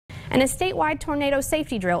And a statewide tornado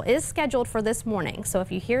safety drill is scheduled for this morning, so if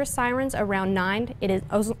you hear sirens around 9, it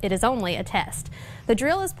is only a test. The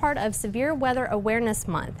drill is part of Severe Weather Awareness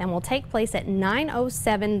Month and will take place at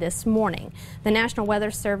 9:07 this morning. The National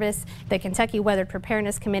Weather Service, the Kentucky Weather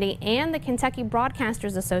Preparedness Committee, and the Kentucky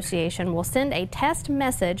Broadcasters Association will send a test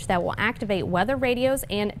message that will activate weather radios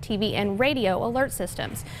and TV and radio alert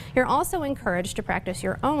systems. You're also encouraged to practice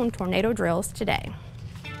your own tornado drills today.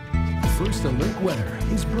 First Alert Weather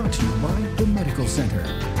is brought to you by the Medical Center.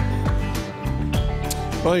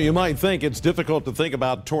 Well, you might think it's difficult to think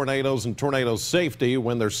about tornadoes and tornado safety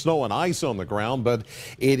when there's snow and ice on the ground, but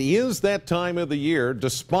it is that time of the year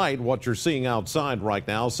despite what you're seeing outside right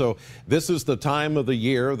now. So this is the time of the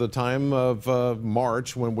year, the time of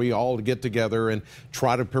March, when we all get together and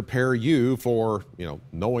try to prepare you for,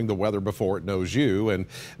 knowing the weather before it knows you and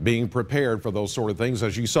being prepared for those sort of things.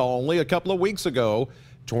 As you saw only a couple of weeks ago,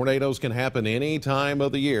 tornadoes can happen any time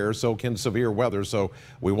of the year, so can severe weather. So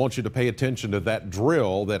we want you to pay attention to that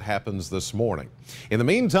drill that happens this morning. In the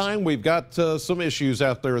meantime, we've got some issues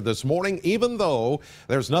out there this morning. Even though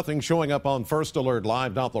there's nothing showing up on First Alert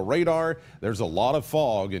Live Doppler radar, there's a lot of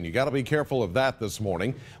fog, and you got to be careful of that this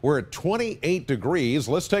morning. We're at 28 degrees.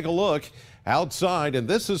 Let's take a look outside, and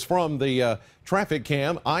this is from the traffic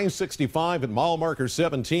cam, I-65 at mile marker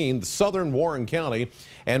 17, southern Warren County,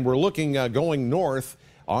 and we're looking going north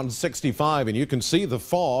on 65, and you can see the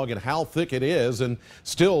fog and how thick it is, and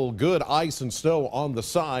still good ice and snow on the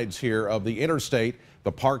sides here of the interstate,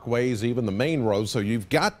 the parkways, even the main roads. So you've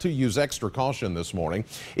got to use extra caution this morning.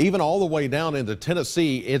 Even all the way down into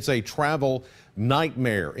Tennessee, it's a travel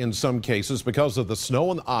nightmare in some cases because of the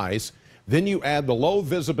snow and ice. Then you add the low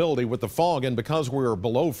visibility with the fog, and because we're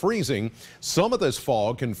below freezing, some of this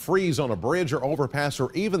fog can freeze on a bridge or overpass or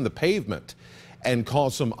even the pavement and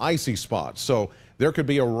cause some icy spots. So there could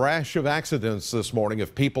be a rash of accidents this morning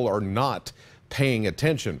if people are not paying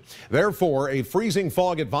attention. Therefore, a freezing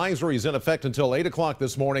fog advisory is in effect until 8 o'clock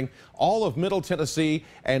this morning. All of Middle Tennessee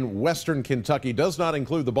and Western Kentucky does not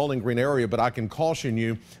include the Bowling Green area, but I can caution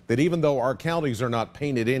you that even though our counties are not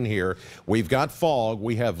painted in here, we've got fog,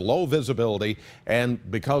 we have low visibility, and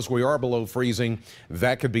because we are below freezing,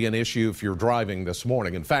 that could be an issue if you're driving this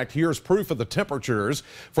morning. In fact, here's proof of the temperatures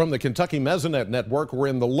from the Kentucky Mesonet Network. We're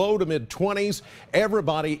in the low to mid 20s.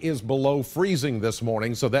 Everybody is below freezing this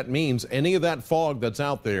morning, so that means any of that fog that's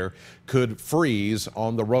out there could freeze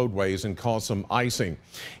on the roadways and cause some icing.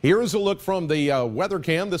 Here's a look from the weather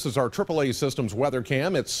cam. This is our AAA Systems weather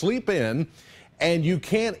cam. It's sleep in, and you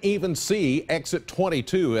can't even see exit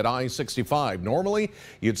 22 at I-65. Normally,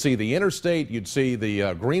 you'd see the interstate, you'd see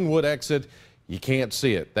the Greenwood exit. You can't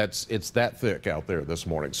see it. It's that thick out there this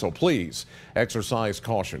morning. So please exercise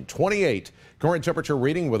caution. 28 current temperature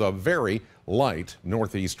reading with a very light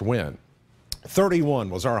northeast wind.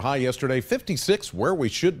 31 was our high yesterday, 56 where we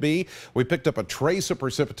should be. We picked up a trace of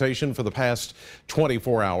precipitation for the past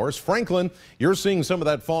 24 hours. Franklin, you're seeing some of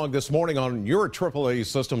that fog this morning on your AAA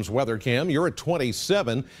Systems weather cam. You're at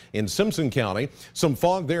 27 in Simpson County. Some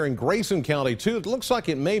fog there in Grayson County too. It looks like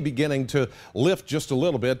it may be beginning to lift just a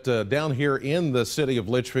little bit down here in the city of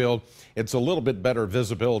Litchfield. It's a little bit better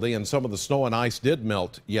visibility, and some of the snow and ice did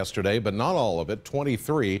melt yesterday, but not all of it.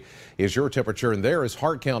 23 is your temperature, and there is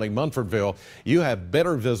Hart County, Munfordville. You have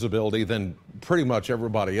better visibility than pretty much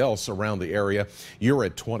everybody else around the area. You're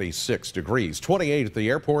at 26 degrees. 28 at the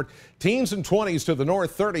airport. Teens and 20s to the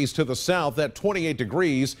north, 30s to the south. That 28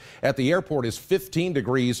 degrees at the airport is 15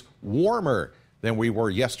 degrees warmer than we were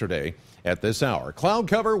yesterday at this hour. Cloud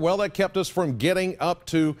cover, well, that kept us from getting up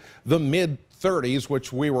to the mid-30s,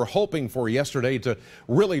 which we were hoping for yesterday to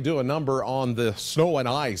really do a number on the snow and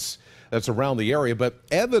ice that's around the area. But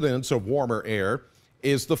evidence of warmer air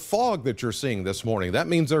is the fog that you're seeing this morning. That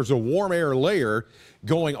means there's a warm air layer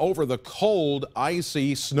going over the cold,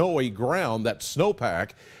 icy, snowy ground, that snowpack,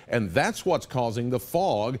 and that's what's causing the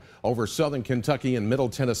fog over southern Kentucky and middle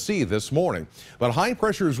Tennessee this morning. But high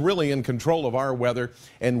pressure is really in control of our weather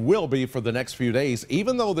and will be for the next few days,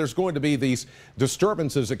 even though there's going to be these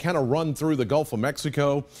disturbances that kind of run through the Gulf of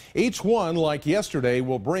Mexico. Each one, like yesterday,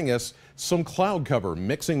 will bring us some cloud cover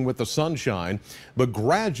mixing with the sunshine, but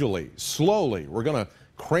gradually, slowly, we're going to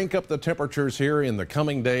crank up the temperatures here in the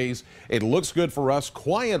coming days. It looks good for us,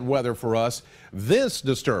 quiet weather for us. This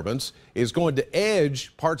disturbance is going to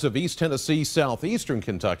edge parts of East Tennessee, southeastern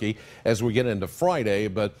Kentucky as we get into Friday,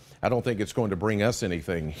 but I don't think it's going to bring us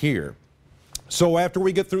anything here. So after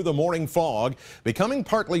we get through the morning fog, becoming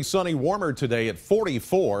partly sunny, warmer today at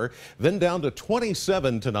 44, then down to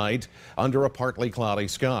 27 tonight under a partly cloudy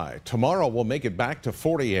sky. Tomorrow we'll make it back to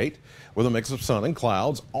 48 with a mix of sun and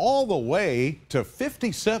clouds, all the way to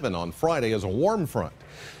 57 on Friday as a warm front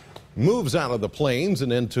moves out of the plains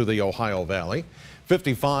and into the Ohio Valley.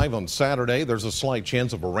 55 on Saturday. There's a slight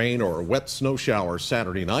chance of a rain or a wet snow shower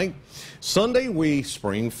Saturday night. Sunday, we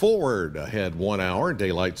spring forward ahead 1 hour.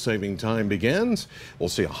 Daylight saving time begins. We'll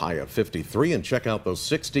see a high of 53 and check out those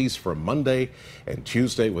 60s for Monday and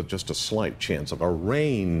Tuesday with just a slight chance of a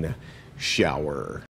rain shower.